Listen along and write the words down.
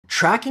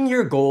Tracking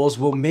your goals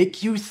will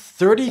make you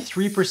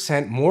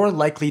 33% more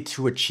likely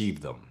to achieve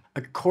them,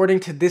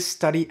 according to this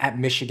study at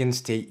Michigan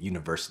State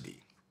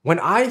University. When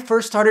I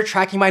first started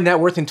tracking my net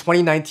worth in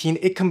 2019,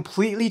 it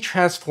completely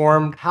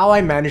transformed how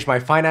I manage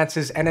my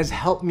finances and has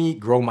helped me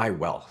grow my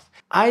wealth.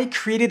 I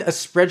created a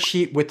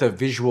spreadsheet with a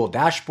visual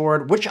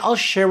dashboard, which I'll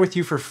share with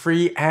you for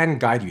free and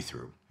guide you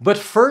through. But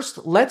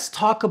first, let's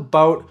talk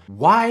about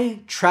why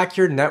track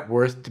your net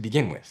worth to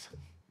begin with.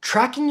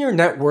 Tracking your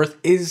net worth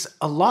is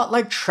a lot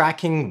like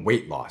tracking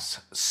weight loss.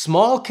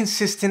 Small,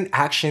 consistent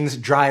actions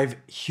drive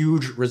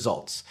huge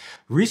results.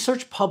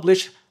 Research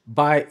published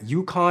by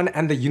UConn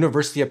and the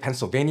University of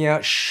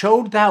Pennsylvania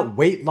showed that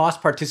weight loss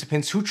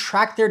participants who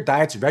tracked their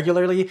diets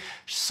regularly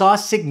saw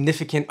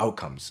significant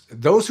outcomes.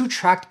 Those who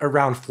tracked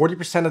around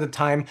 40% of the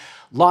time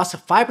lost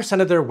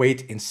 5% of their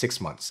weight in 6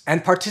 months,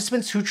 and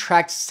participants who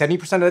tracked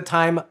 70% of the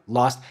time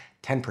lost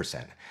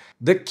 10%.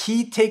 The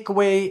key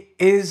takeaway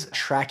is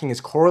tracking is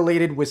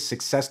correlated with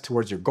success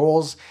towards your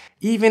goals,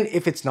 even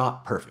if it's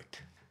not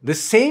perfect. The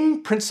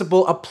same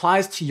principle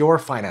applies to your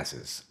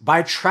finances.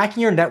 By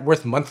tracking your net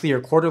worth monthly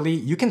or quarterly,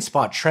 you can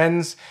spot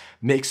trends,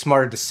 make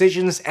smarter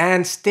decisions,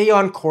 and stay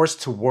on course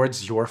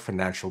towards your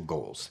financial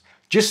goals.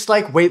 Just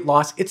like weight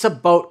loss, it's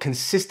about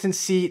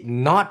consistency,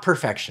 not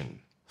perfection.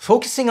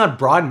 Focusing on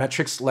broad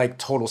metrics like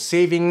total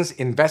savings,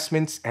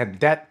 investments, and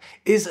debt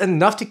is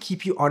enough to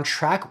keep you on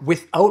track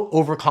without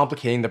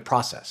overcomplicating the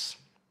process.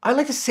 I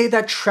like to say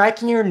that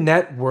tracking your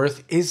net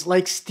worth is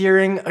like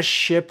steering a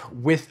ship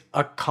with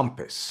a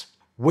compass.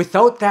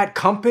 Without that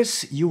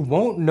compass, you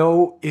won't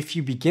know if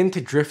you begin to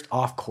drift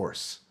off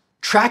course.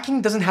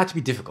 Tracking doesn't have to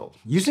be difficult.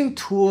 Using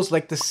tools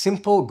like the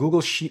simple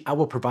Google Sheet I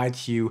will provide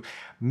to you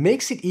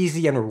makes it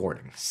easy and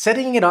rewarding.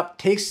 Setting it up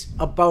takes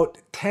about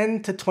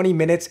 10 to 20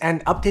 minutes,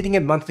 and updating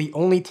it monthly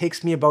only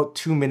takes me about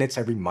 2 minutes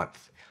every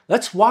month.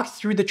 Let's walk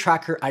through the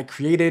tracker I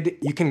created.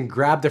 You can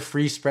grab the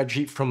free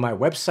spreadsheet from my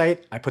website.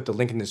 I put the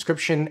link in the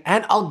description,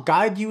 and I'll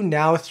guide you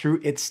now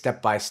through it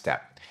step by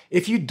step.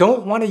 If you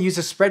don't want to use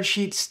a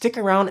spreadsheet, stick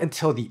around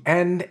until the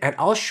end, and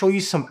I'll show you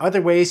some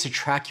other ways to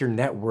track your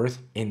net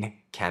worth in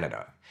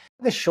Canada.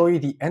 I'm going to show you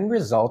the end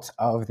result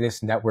of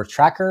this net worth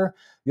tracker.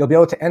 You'll be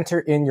able to enter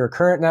in your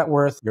current net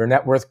worth, your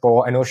net worth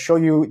goal, and it'll show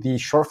you the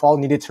shortfall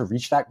needed to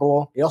reach that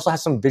goal. It also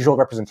has some visual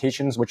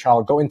representations, which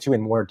I'll go into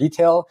in more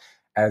detail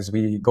as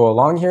we go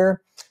along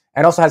here,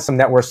 and also has some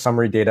net worth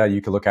summary data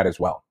you can look at as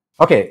well.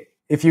 Okay,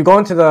 if you go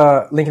into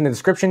the link in the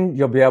description,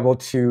 you'll be able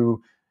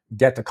to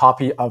get a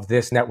copy of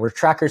this net worth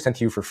tracker sent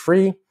to you for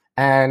free.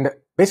 And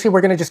basically, we're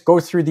going to just go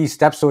through these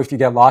steps. So if you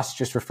get lost,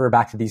 just refer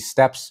back to these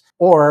steps,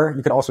 or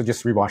you could also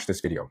just rewatch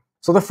this video.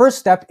 So the first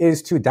step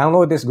is to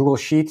download this Google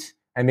Sheet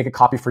and make a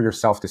copy for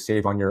yourself to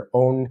save on your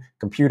own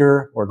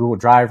computer or Google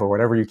Drive or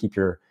whatever you keep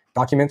your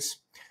documents.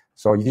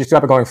 So you just do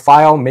have to go in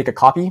File, Make a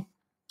Copy.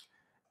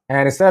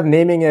 And instead of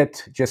naming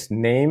it just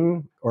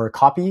Name or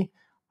Copy,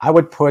 I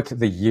would put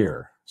the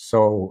year.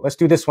 So let's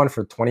do this one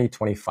for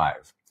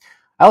 2025.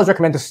 I always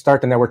recommend to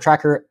start the net worth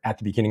tracker at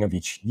the beginning of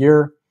each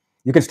year.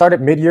 You can start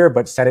it mid-year,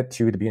 but set it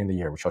to the beginning of the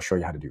year, which I'll show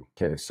you how to do.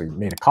 Okay, so you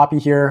made a copy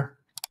here.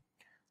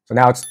 So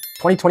now it's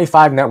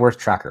 2025 net worth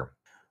tracker.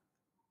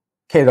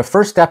 Okay, the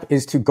first step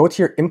is to go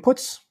to your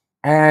inputs,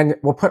 and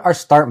we'll put our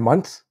start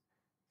month.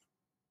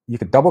 You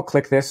could double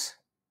click this,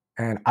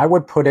 and I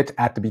would put it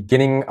at the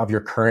beginning of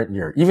your current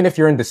year. Even if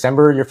you're in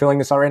December, you're filling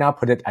this out right now,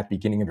 put it at the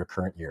beginning of your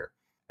current year.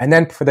 And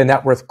then for the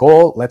net worth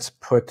goal, let's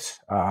put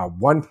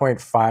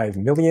 1.5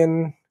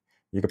 million.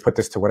 You can put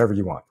this to whatever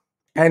you want.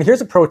 And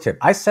here's a pro tip.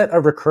 I set a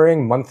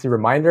recurring monthly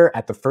reminder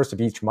at the first of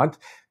each month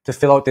to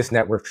fill out this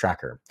net worth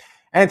tracker.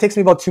 And it takes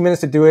me about 2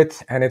 minutes to do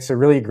it. And it's a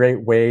really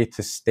great way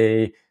to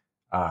stay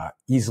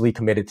easily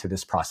committed to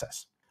this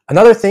process.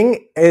 Another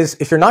thing is,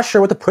 if you're not sure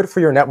what to put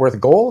for your net worth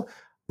goal,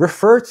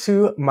 refer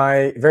to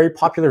my very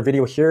popular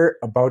video here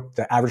about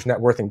the average net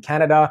worth in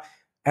Canada,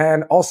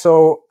 and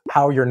also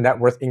how your net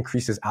worth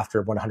increases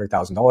after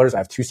 $100,000. I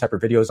have 2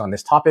 separate videos on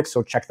this topic,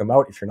 so check them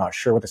out if you're not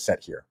sure what to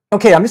set here.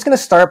 Okay, I'm just going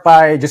to start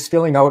by just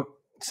filling out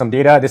some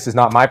data. This is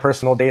not my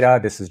personal data.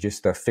 This is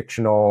just a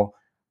fictional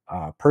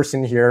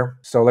person here.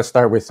 So let's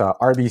start with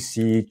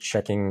RBC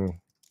checking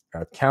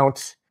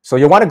account. So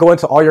you'll want to go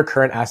into all your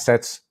current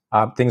assets,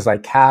 things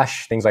like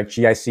cash, things like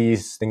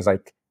GICs, things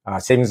like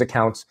savings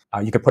accounts.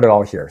 You could put it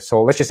all here.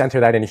 So let's just enter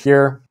that in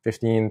here,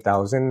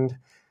 15,000.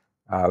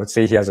 Let's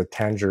say he has a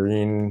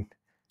Tangerine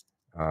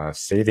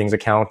savings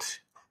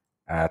account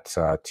at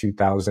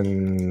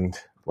 2,000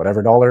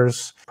 whatever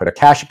dollars. Put a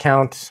cash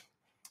account,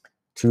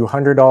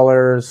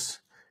 $200.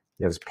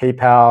 He has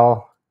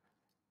PayPal.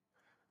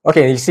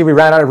 Okay, you see we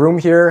ran out of room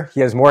here. He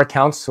has more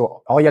accounts,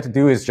 so all you have to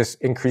do is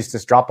just increase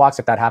this drop box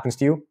if that happens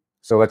to you.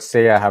 So let's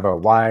say I have a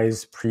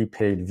Wise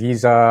prepaid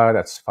Visa,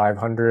 that's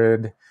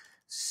 500.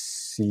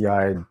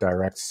 CI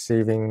direct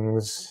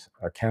savings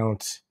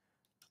account.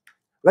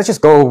 Let's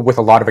just go with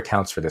a lot of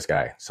accounts for this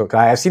guy. So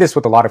I see this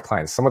with a lot of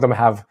clients. Some of them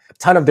have a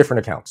ton of different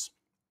accounts.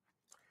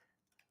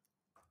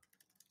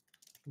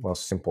 Well,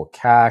 simple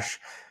cash.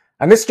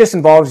 And this just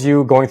involves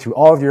you going through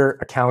all of your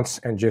accounts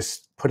and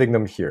just putting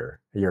them here,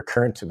 your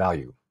current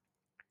value.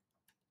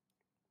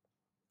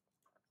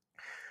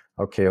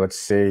 Okay, let's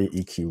say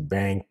EQ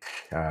Bank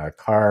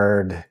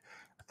card,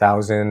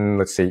 1,000.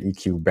 Let's say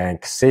EQ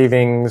Bank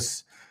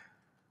savings.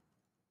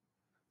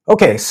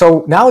 Okay,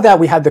 so now that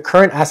we have the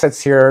current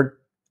assets here,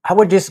 I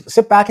would just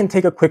sit back and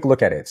take a quick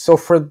look at it. So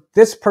for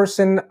this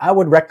person, I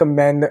would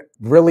recommend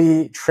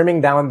really trimming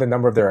down the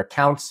number of their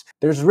accounts.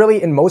 There's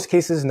really, in most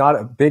cases, not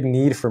a big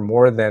need for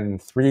more than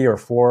 3 or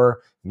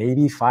 4,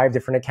 maybe 5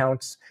 different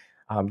accounts.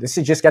 This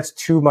just gets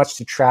too much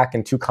to track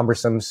and too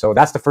cumbersome. So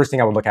that's the first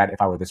thing I would look at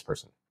if I were this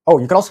person. Oh,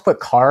 you could also put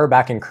car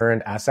back in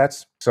current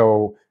assets.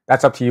 So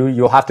that's up to you.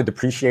 You'll have to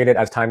depreciate it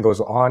as time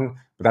goes on,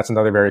 but that's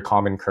another very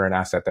common current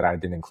asset that I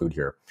didn't include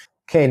here.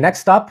 Okay,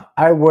 next up,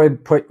 I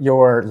would put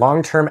your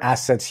long-term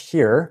assets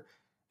here.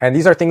 And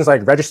these are things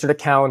like registered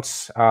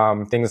accounts,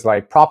 things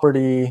like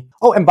property.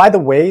 Oh, and by the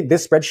way,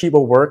 this spreadsheet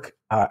will work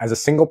as a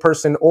single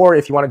person, or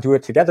if you want to do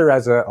it together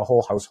as a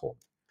whole household.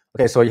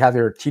 Okay, so you have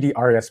your TD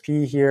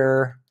RSP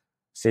here,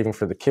 saving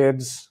for the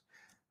kids,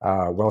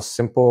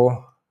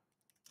 Wealthsimple,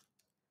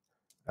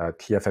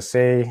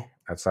 TFSA,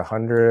 that's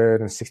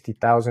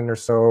 160,000 or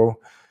so.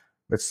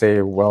 Let's say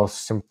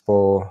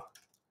Wealthsimple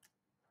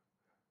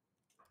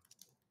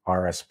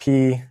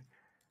RSP,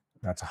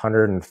 that's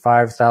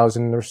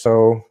 105,000 or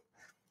so.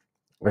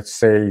 Let's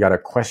say you got a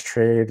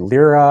Questrade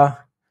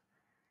Lira.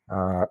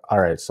 All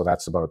right, so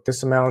that's about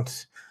this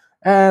amount.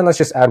 And let's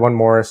just add one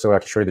more so I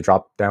can show you the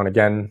drop down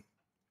again.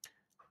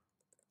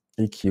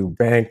 EQ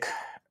Bank,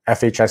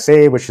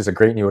 FHSA, which is a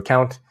great new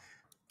account,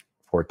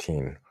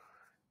 14.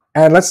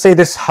 And let's say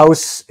this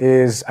house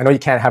is, I know you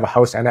can't have a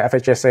house and an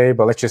FHSA,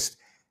 but let's just,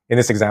 in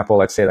this example,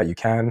 let's say that you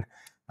can.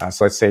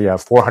 So let's say you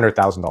have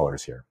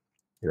 $400,000 here.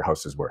 Your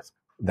house is worth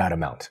that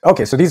amount.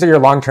 Okay, so these are your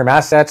long-term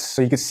assets.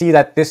 So you can see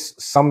that this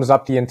sums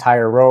up the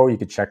entire row. You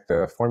could check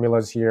the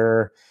formulas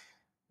here.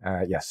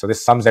 Yes, so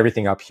this sums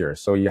everything up here.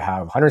 So you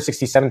have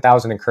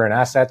 167,000 in current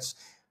assets,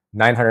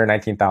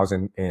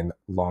 919,000 in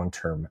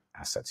long-term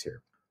assets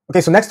here.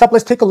 Okay, so next up,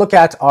 let's take a look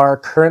at our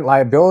current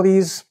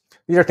liabilities.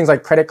 These are things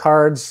like credit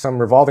cards, some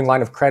revolving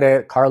line of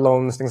credit, car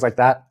loans, things like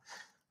that.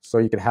 So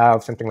you could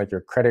have something like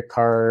your credit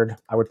card.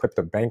 I would put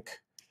the bank.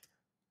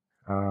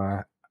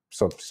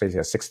 So say he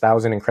has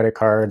 6,000 in credit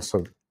cards.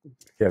 So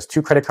he has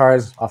 2 credit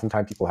cards.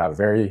 Oftentimes people have a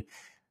very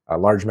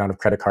large amount of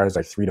credit cards,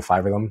 like 3 to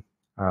 5 of them.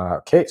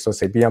 Okay, so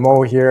say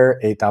BMO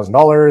here,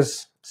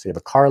 $8,000. So you have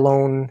a car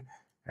loan,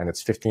 and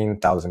it's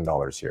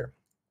 $15,000 here.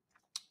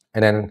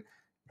 And then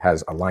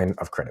has a line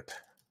of credit.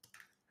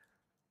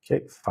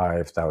 Okay,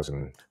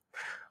 5,000.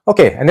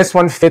 Okay, and this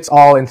one fits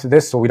all into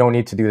this, so we don't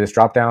need to do this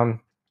drop down.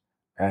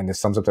 And this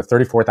sums up to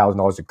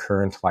 $34,000 in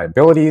current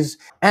liabilities.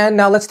 And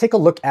now let's take a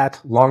look at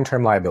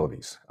long-term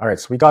liabilities. All right,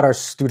 so we got our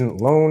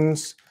student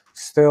loans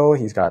still.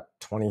 He's got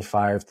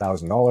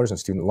 $25,000 in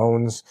student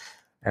loans.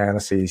 And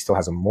let's say he still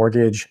has a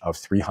mortgage of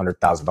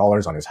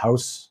 $300,000 on his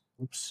house.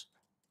 Oops.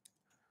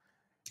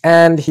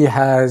 And he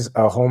has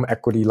a home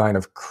equity line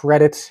of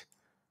credit,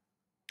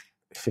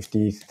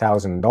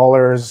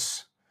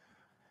 $50,000.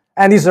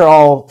 And these are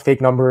all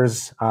fake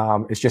numbers.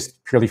 It's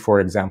just purely for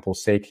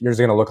example's sake. Yours is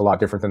going to look a lot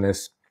different than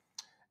this.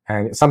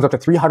 And it sums up to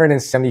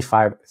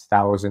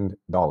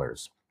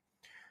 $375,000.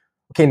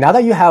 Okay, now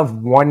that you have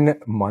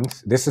 1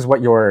 month, this is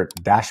what your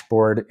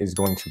dashboard is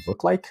going to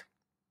look like.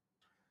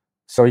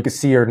 So you can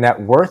see your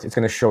net worth. It's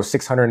going to show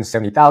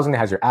 670,000. It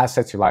has your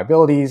assets, your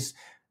liabilities.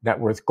 Net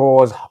worth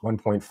goal is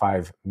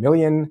 1.5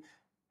 million,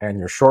 and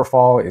your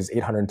shortfall is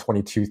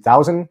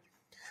 822,000. So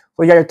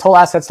you got your total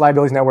assets,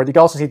 liabilities, net worth. You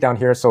can also see it down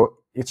here. So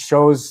it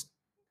shows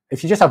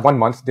if you just have 1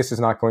 month, this is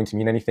not going to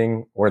mean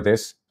anything, or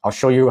this. I'll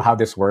show you how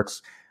this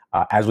works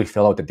as we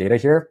fill out the data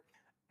here.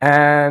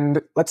 And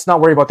let's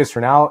not worry about this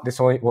for now. This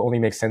will only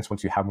make sense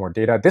once you have more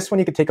data. This one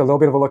you could take a little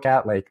bit of a look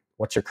at, like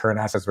what's your current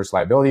assets versus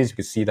liabilities. You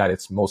can see that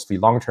it's mostly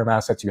long-term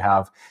assets you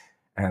have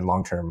and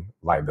long-term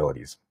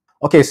liabilities.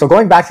 Okay, so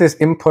going back to this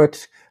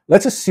input,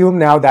 let's assume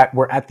now that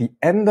we're at the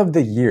end of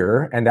the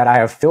year and that I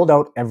have filled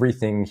out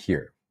everything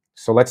here.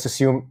 So let's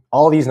assume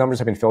all these numbers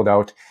have been filled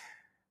out.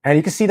 And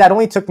you can see that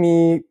only took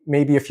me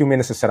maybe a few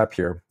minutes to set up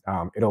here.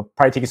 It'll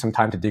probably take you some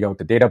time to dig out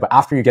the data, but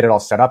after you get it all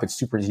set up, it's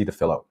super easy to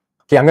fill out.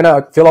 Okay, I'm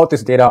gonna fill out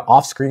this data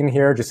off screen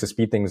here just to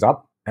speed things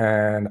up,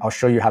 and I'll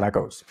show you how that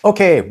goes.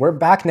 Okay, we're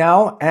back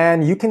now,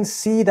 and you can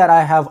see that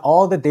I have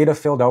all the data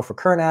filled out for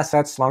current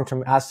assets,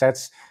 long-term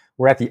assets.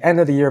 We're at the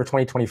end of the year of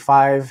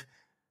 2025.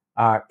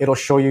 It'll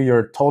show you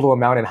your total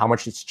amount and how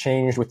much it's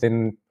changed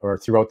within or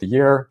throughout the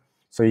year.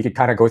 So you could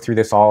kind of go through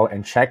this all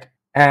and check.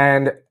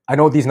 And I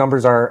know these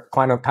numbers are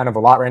kind of a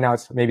lot right now.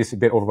 Maybe it's a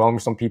bit overwhelming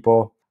for some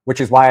people, which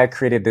is why I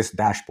created this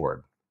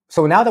dashboard.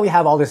 So now that we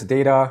have all this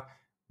data,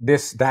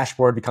 this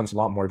dashboard becomes a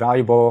lot more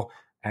valuable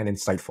and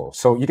insightful.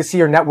 So you can see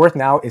your net worth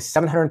now is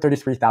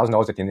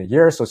 $733,000 at the end of the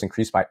year. So it's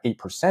increased by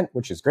 8%,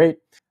 which is great.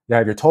 You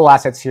have your total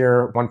assets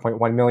here,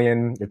 1.1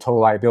 million, your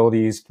total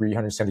liabilities,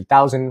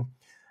 370,000,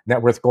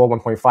 net worth goal,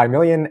 1.5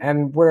 million.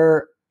 And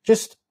we're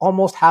just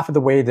almost half of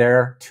the way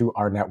there to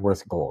our net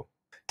worth goal.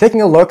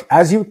 Taking a look,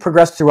 as you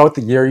progress throughout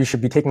the year, you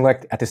should be taking a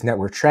look at this net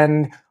worth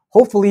trend.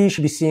 Hopefully you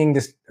should be seeing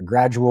this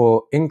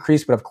gradual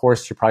increase, but of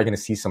course you're probably going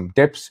to see some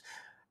dips.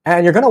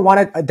 And you're going to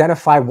want to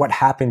identify what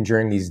happened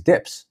during these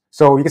dips.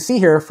 So you can see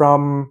here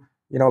from,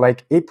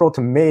 like April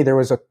to May, there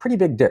was a pretty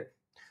big dip.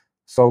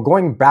 So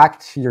going back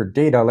to your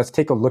data, let's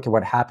take a look at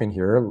what happened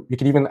here. You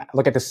can even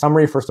look at the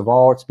summary first of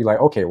all to be like,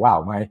 okay,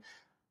 wow,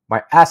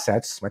 my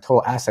assets, my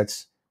total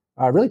assets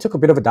really took a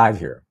bit of a dive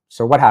here.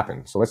 So what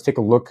happened? So let's take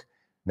a look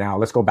now.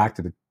 Let's go back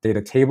to the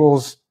data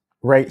tables.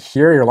 Right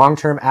here, your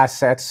long-term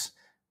assets,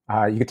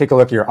 you can take a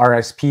look at your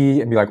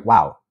RSP and be like,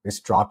 wow, this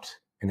dropped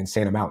an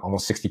insane amount,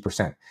 almost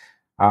 60%.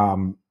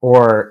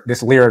 Or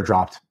this lira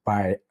dropped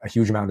by a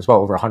huge amount as well,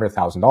 over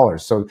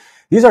 $100,000. So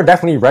these are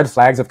definitely red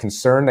flags of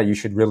concern that you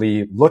should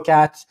really look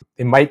at.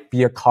 It might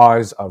be a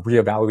cause of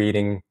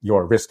reevaluating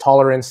your risk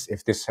tolerance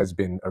if this has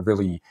been a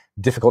really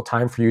difficult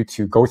time for you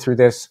to go through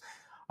this.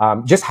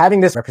 Just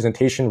having this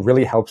representation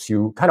really helps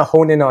you kind of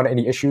hone in on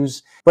any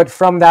issues. But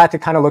from that,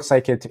 it kind of looks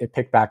like it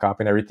picked back up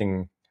and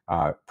everything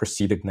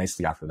proceeded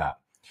nicely after that.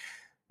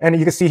 And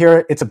you can see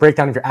here, it's a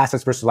breakdown of your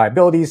assets versus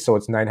liabilities. So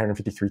it's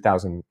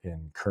 $953,000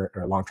 in current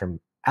or long-term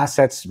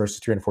assets versus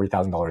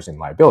 $340,000 in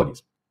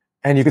liabilities.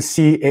 And you can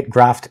see it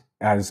graphed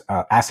as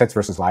assets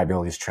versus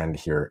liabilities trend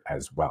here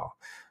as well.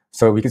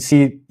 So we can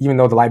see, even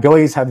though the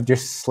liabilities have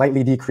just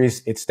slightly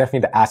decreased, it's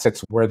definitely the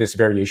assets where this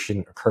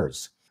variation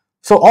occurs.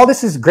 So all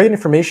this is great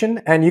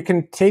information, and you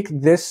can take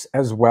this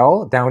as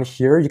well down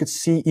here. You can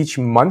see each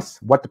month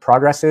what the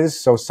progress is.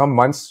 So some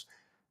months,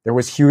 there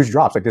was huge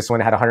drops, like this one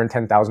had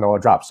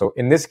 $110,000 drop. So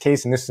in this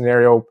case, in this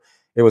scenario,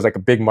 it was like a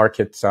big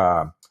market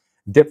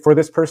dip for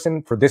this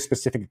person. For this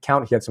specific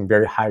account, he had some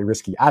very high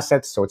risky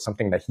assets. So it's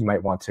something that he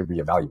might want to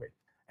reevaluate.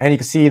 And you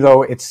can see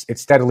though, it's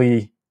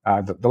steadily,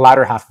 the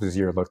latter half of this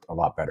year looked a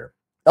lot better.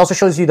 It also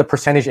shows you the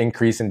percentage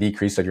increase and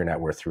decrease of your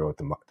net worth throughout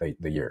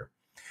the year.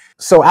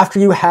 So after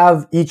you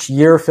have each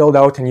year filled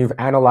out and you've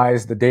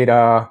analyzed the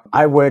data,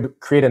 I would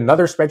create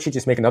another spreadsheet,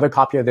 just make another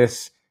copy of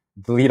this,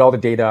 delete all the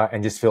data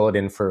and just fill it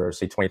in for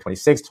say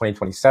 2026,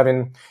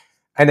 2027.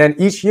 And then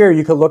each year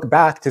you could look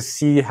back to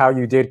see how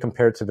you did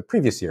compared to the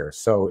previous year.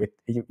 So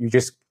you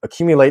just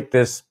accumulate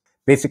this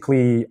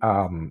basically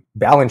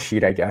balance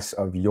sheet, I guess,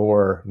 of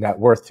your net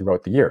worth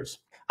throughout the years.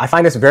 I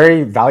find this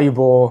very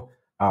valuable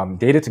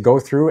data to go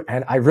through,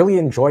 and I really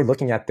enjoy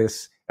looking at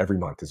this every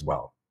month as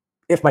well.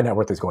 If my net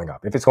worth is going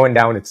up. If it's going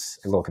down, it's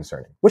a little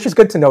concerning, which is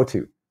good to know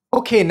too.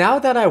 Okay, now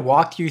that I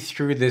walked you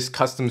through this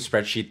custom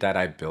spreadsheet that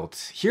I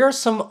built, here are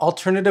some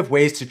alternative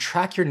ways to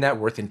track your net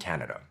worth in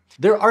Canada.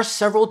 There are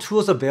several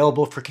tools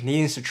available for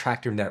Canadians to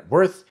track their net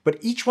worth, but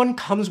each one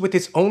comes with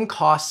its own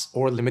costs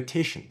or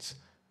limitations.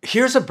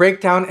 Here's a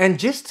breakdown, and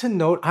just to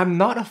note, I'm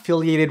not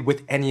affiliated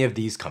with any of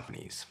these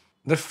companies.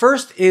 The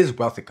first is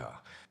Wealthica.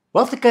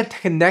 Wealthica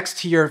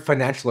connects to your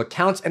financial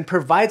accounts and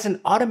provides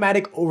an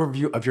automatic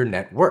overview of your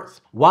net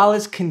worth. While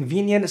it's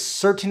convenient,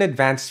 certain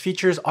advanced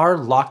features are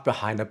locked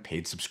behind a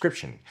paid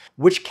subscription,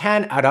 which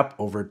can add up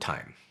over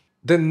time.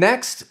 The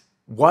next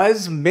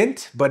was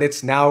Mint, but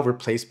it's now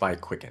replaced by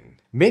Quicken.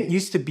 Mint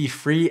used to be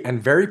free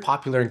and very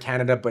popular in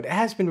Canada, but it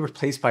has been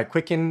replaced by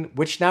Quicken,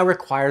 which now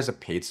requires a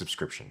paid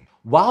subscription.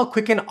 While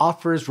Quicken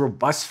offers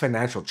robust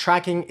financial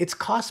tracking, its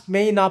cost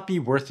may not be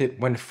worth it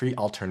when free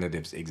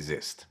alternatives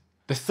exist.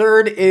 The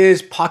third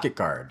is Pocket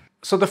Guard.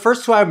 So the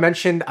first two I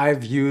mentioned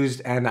I've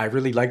used and I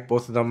really like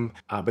both of them,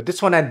 but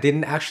this one I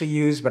didn't actually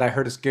use, but I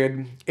heard it's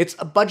good. It's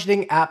a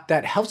budgeting app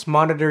that helps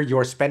monitor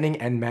your spending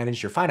and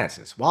manage your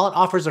finances. While it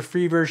offers a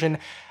free version,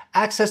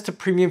 access to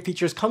premium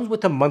features comes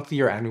with a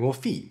monthly or annual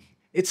fee.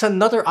 It's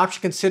another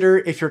option to consider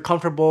if you're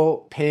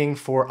comfortable paying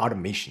for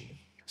automation.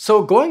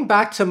 So going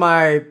back to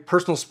my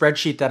personal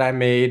spreadsheet that I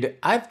made,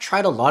 I've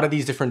tried a lot of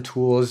these different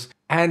tools,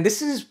 and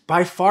this is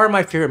by far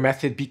my favorite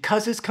method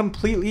because it's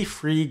completely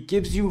free,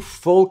 gives you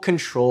full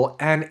control,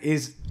 and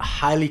is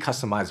highly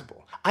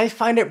customizable. I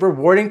find it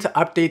rewarding to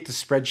update the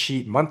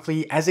spreadsheet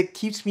monthly as it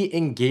keeps me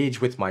engaged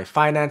with my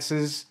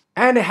finances,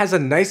 and it has a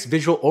nice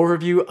visual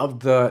overview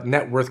of the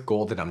net worth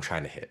goal that I'm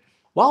trying to hit.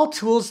 While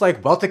tools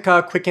like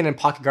Wealthica, Quicken, and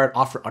Pocket Guard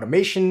offer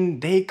automation,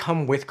 they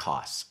come with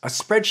costs. A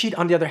spreadsheet,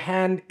 on the other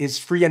hand, is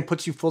free and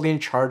puts you fully in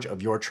charge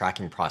of your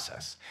tracking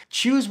process.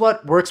 Choose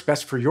what works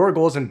best for your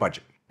goals and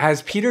budget.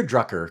 As Peter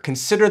Drucker,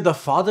 considered the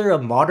father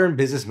of modern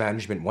business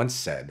management, once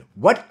said,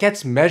 "What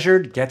gets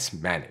measured gets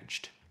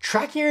managed."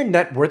 Tracking your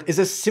net worth is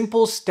a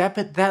simple step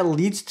that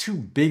leads to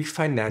big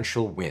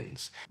financial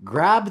wins.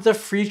 Grab the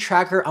free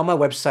tracker on my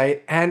website,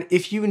 and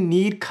if you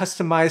need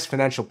customized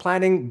financial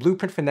planning,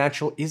 Blueprint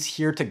Financial is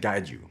here to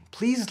guide you.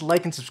 Please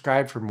like and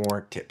subscribe for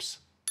more tips.